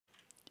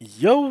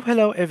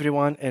Hello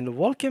everyone, and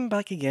welcome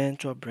back again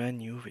to a brand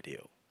new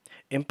video.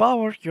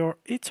 Empower your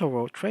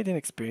eToro trading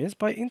experience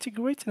by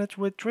integrating it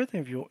with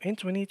TradingView in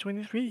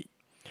 2023.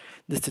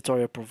 This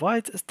tutorial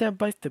provides a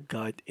step-by-step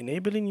guide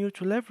enabling you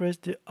to leverage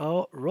the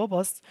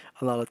robust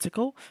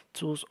analytical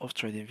tools of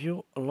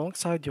TradingView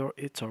alongside your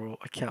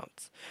eToro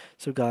account.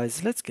 So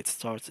guys, let's get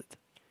started.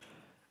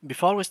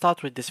 Before we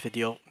start with this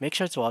video, make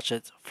sure to watch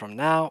it from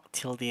now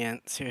till the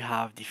end so you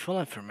have the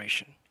full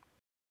information.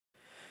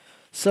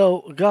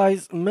 So,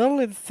 guys,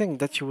 mainly the thing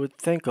that you would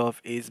think of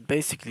is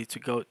basically to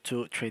go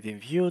to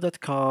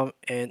tradingview.com,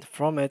 and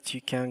from it you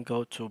can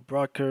go to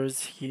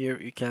brokers. Here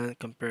you can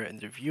compare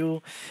and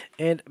review,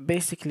 and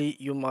basically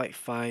you might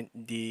find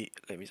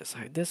let me just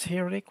hide this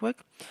here really quick,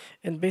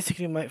 and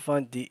basically you might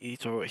find the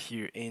eToro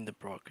here in the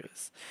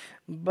brokers.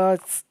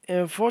 But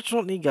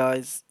unfortunately,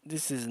 guys,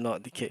 this is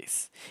not the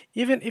case.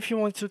 Even if you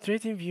want to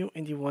TradingView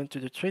and you want to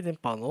the trading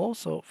panel,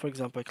 so for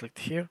example I clicked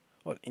here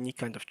on any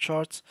kind of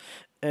charts,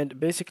 and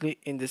basically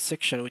in this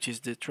section, which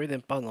is the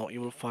trading panel, you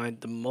will find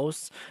the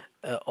most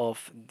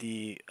of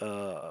the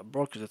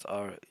brokers that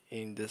are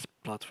in this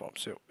platform.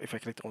 So if I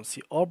click on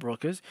see all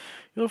brokers,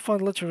 you'll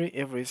find literally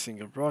every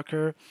single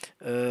broker,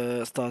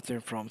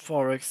 starting from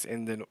Forex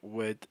and then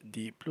with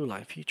the blue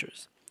line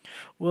features.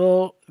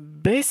 Well,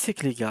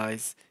 basically,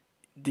 guys,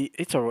 the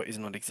eToro is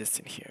not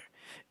existing here.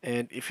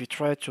 And if you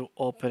try to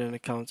open an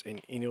account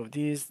in any of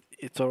these,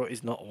 eToro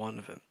is not one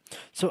of them.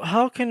 So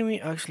how can we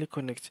actually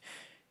connect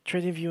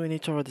TradingView and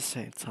eToro at the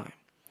same time?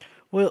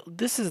 Well,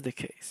 this is the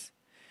case.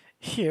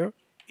 Here,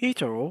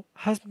 eToro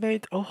has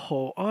made a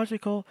whole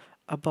article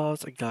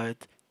about a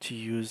guide to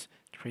use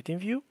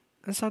TradingView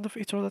inside of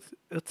eToro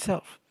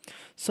itself.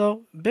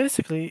 So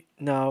basically,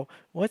 now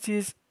what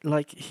is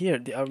like here?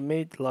 They are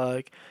made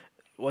like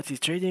what is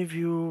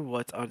TradingView,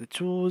 what are the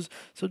tools.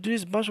 So there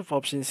is a bunch of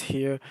options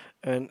here,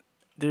 and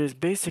there is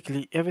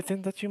basically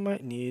everything that you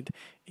might need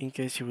in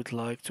case you would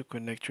like to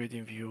connect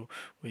TradingView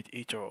with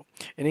eToro.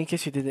 And in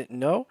case you didn't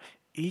know,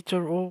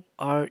 eToro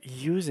are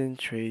using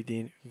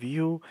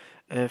TradingView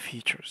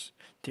features.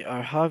 They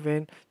are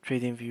having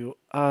TradingView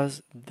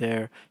as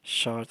their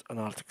chart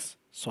analytics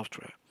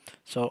software.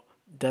 So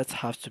that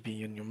has to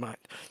be in your mind.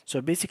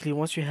 So basically,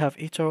 once you have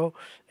eToro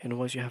and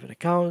once you have an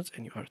account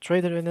and you are a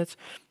trader in it,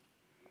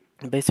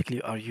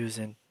 basically are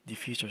using the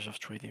features of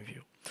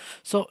TradingView.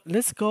 So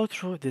let's go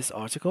through this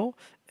article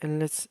and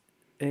let's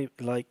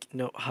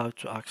know how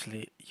to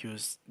actually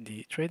use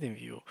the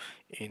TradingView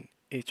in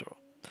eToro.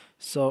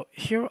 So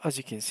here, as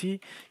you can see,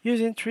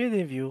 using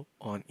TradingView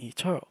on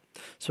eToro.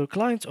 So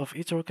clients of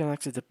eToro can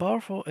access the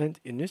powerful and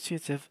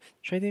intuitive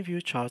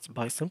TradingView charts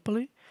by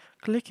simply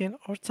clicking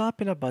or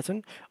tapping a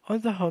button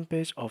on the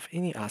homepage of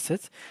any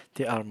asset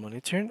they are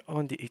monitoring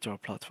on the eToro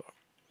platform.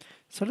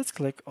 So let's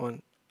click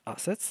on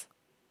assets.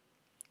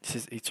 This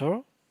is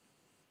eToro,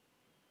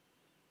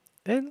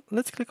 and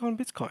let's click on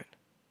Bitcoin.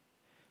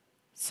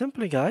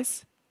 Simply,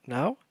 guys,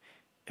 now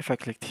if I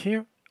clicked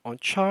here on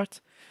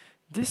chart,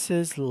 this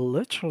is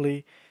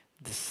literally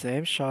the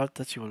same chart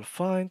that you will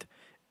find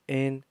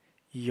in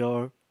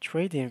your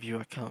TradingView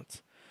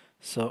account.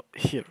 So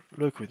here,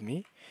 look with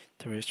me,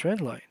 there is trend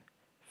line,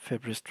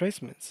 Fib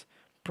retracements,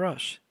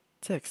 brush,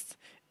 text,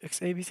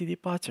 XABCD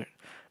pattern,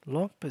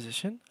 long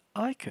position,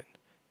 icon.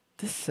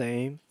 The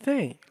same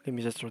thing. Let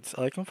me just draw this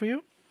icon for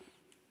you.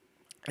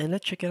 And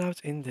let's check it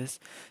out in this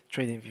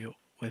TradingView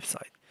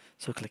website.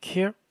 So click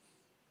here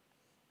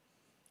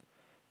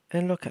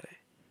and look at it.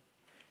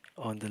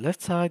 On the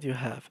left side, you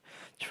have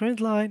trend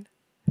line,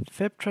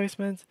 Fib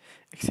tracement,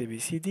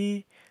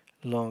 XABCD,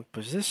 long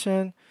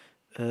position,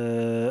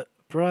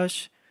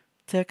 brush,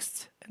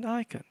 text, and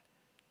icon.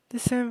 The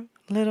same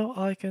little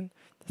icon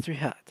that we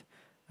had.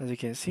 As you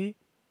can see,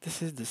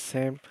 this is the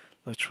same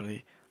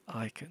literally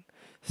icon.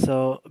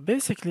 So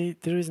basically,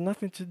 there is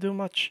nothing to do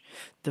much.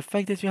 The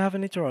fact that you have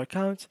an eToro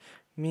account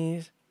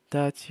means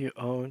that you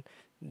own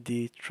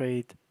the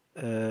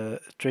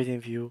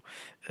TradingView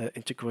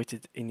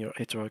integrated in your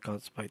eToro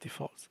accounts by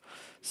default.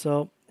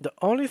 So the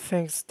only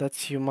things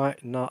that you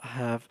might not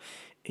have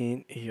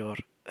in your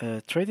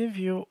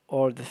TradingView,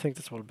 or the thing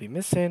that will be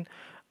missing,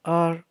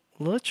 are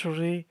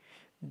literally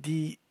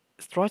the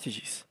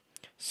strategies.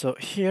 So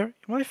here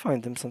you might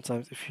find them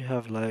sometimes if you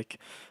have like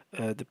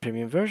the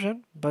premium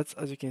version, but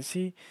as you can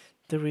see,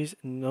 there is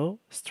no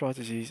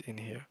strategies in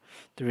here.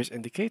 There is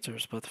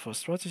indicators, but for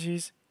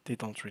strategies, they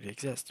don't really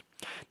exist.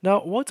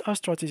 Now, what are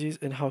strategies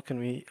and how can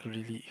we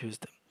really use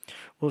them?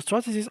 Well,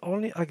 strategies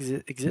only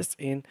exist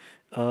in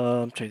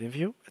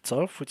TradingView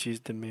itself, which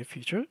is the main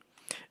feature.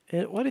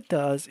 And what it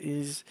does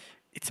is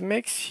it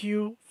makes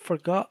you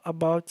forget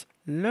about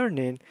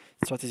learning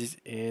strategies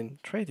in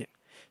trading.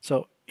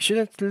 So you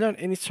shouldn't learn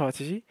any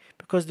strategy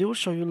because they will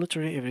show you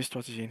literally every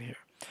strategy in here.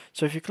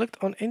 So if you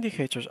clicked on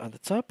indicators at the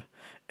top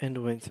and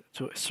went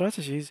to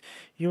strategies,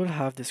 you will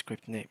have the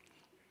script name.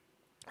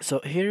 So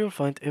here you'll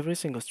find every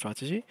single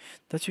strategy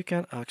that you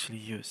can actually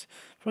use.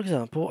 For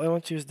example, I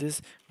want to use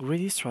this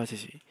greedy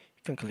strategy.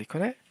 You can click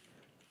on it,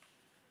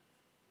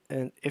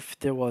 and if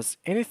there was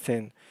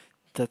anything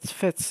that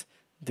fits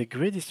the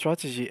greedy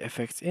strategy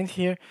effects in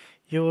here,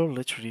 you will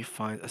literally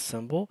find a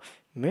symbol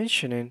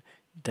mentioning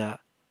the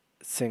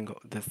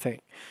the thing.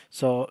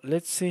 So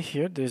let's see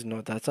here, there's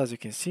no data as you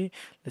can see.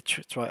 Let's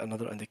try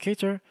another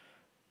indicator,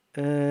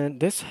 and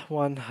this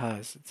one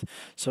has it.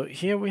 So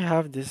here we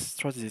have this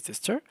strategy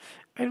tester,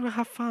 and we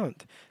have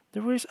found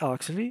there is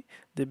actually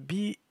the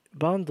B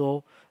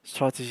bundle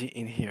strategy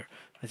in here.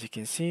 As you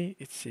can see,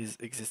 it is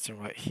existing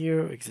right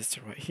here,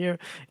 existing right here.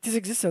 It is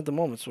existing at the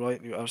moment, so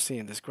right, you are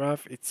seeing this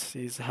graph. It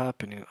is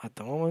happening at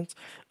the moment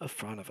in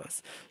front of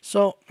us.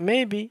 So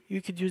maybe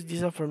you could use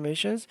these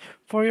informations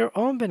for your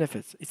own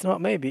benefits. It's not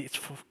maybe, it's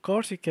of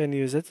course you can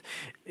use it.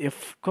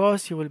 Of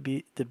course you will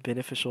be the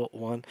beneficial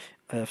one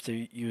after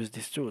you use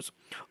these tools.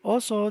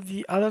 Also,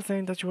 the other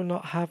thing that you will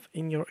not have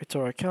in your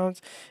eToro account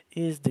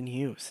is the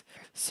news.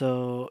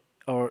 So,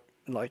 or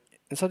like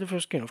inside of your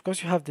screen, of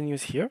course, you have the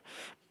news here,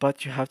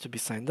 but you have to be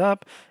signed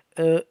up.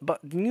 But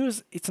the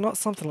news, it's not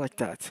something like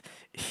that.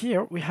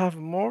 Here we have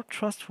more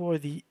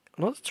trustworthy,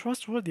 not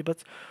trustworthy,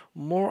 but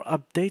more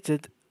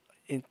updated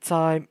in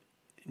time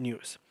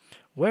news.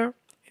 Where?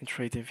 In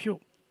TradingView.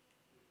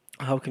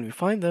 How can we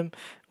find them?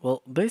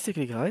 Well,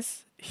 basically,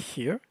 guys,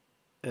 here,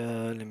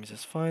 let me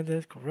just find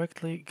it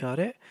correctly. Got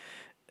it.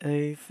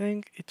 I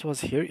think it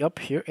was here, up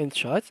here in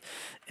chat.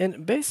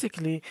 And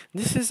basically,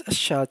 this is a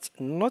chat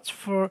not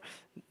for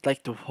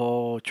like the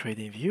whole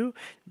trading view,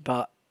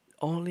 but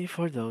only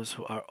for those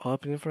who are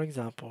opening, for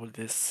example,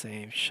 this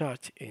same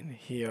chat in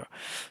here.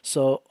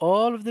 So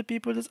all of the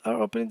people that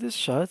are opening this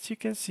chat, you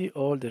can see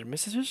all their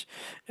messages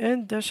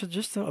and their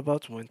suggestion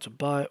about when to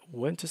buy,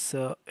 when to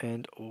sell,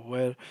 and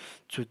where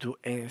to do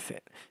anything.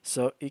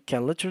 So you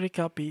can literally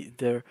copy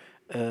their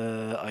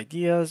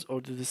ideas or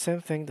do the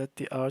same thing that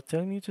they are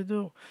telling you to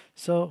do.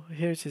 So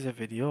here it is a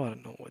video. I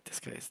don't know what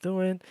this guy is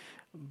doing,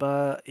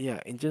 but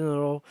yeah, in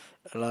general,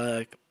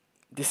 like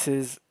this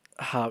is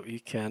how you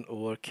can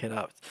work it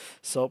out.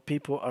 So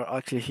people are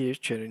actually here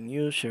sharing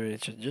news, sharing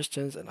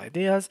suggestions and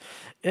ideas,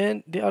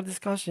 and they are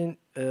discussing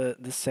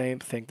the same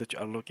thing that you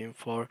are looking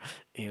for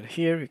in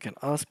here. You can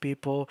ask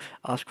people,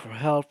 ask for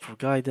help, for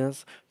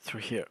guidance through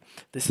here.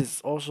 This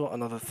is also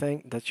another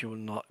thing that you will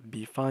not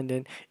be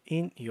finding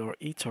in your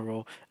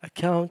eToro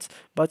account.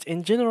 But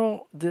in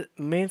general, the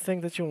main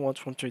thing that you want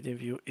from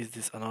TradingView is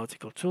these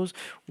analytical tools,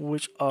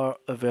 which are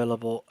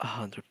available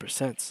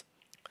 100%.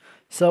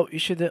 So you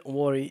shouldn't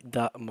worry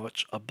that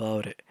much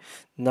about it.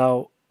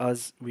 Now,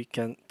 as we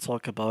can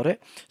talk about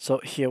it, so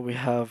here we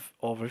have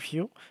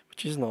overview,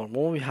 which is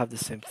normal. We have the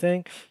same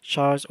thing.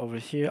 Charts over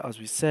here, as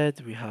we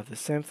said, we have the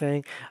same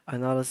thing.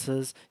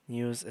 Analysis,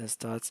 news, and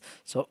stats.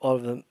 So all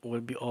of them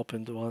will be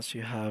opened once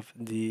you have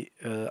the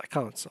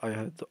accounts. I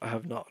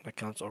have not an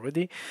account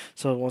already.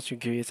 So once you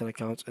create an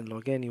account and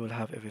log in, you will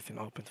have everything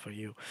open for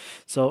you.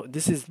 So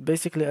this is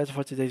basically it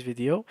for today's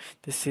video.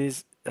 This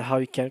is how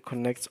you can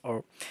connect,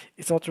 or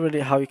it's not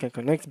really how you can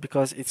connect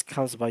because it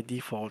comes by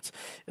default.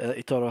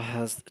 eToro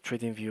has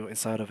TradingView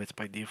inside of it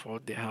by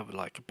default. They have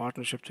like a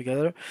partnership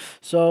together,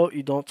 so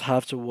you don't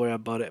have to worry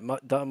about it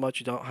that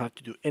much. You don't have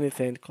to do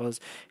anything because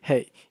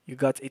hey, you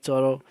got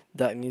eToro.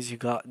 That means you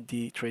got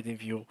the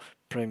TradingView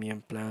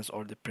premium plans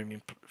or the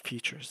premium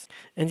features.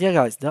 And yeah,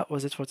 guys, that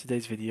was it for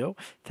today's video.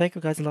 Thank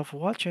you guys a lot for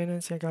watching,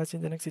 and see you guys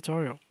in the next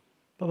tutorial.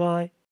 Bye bye.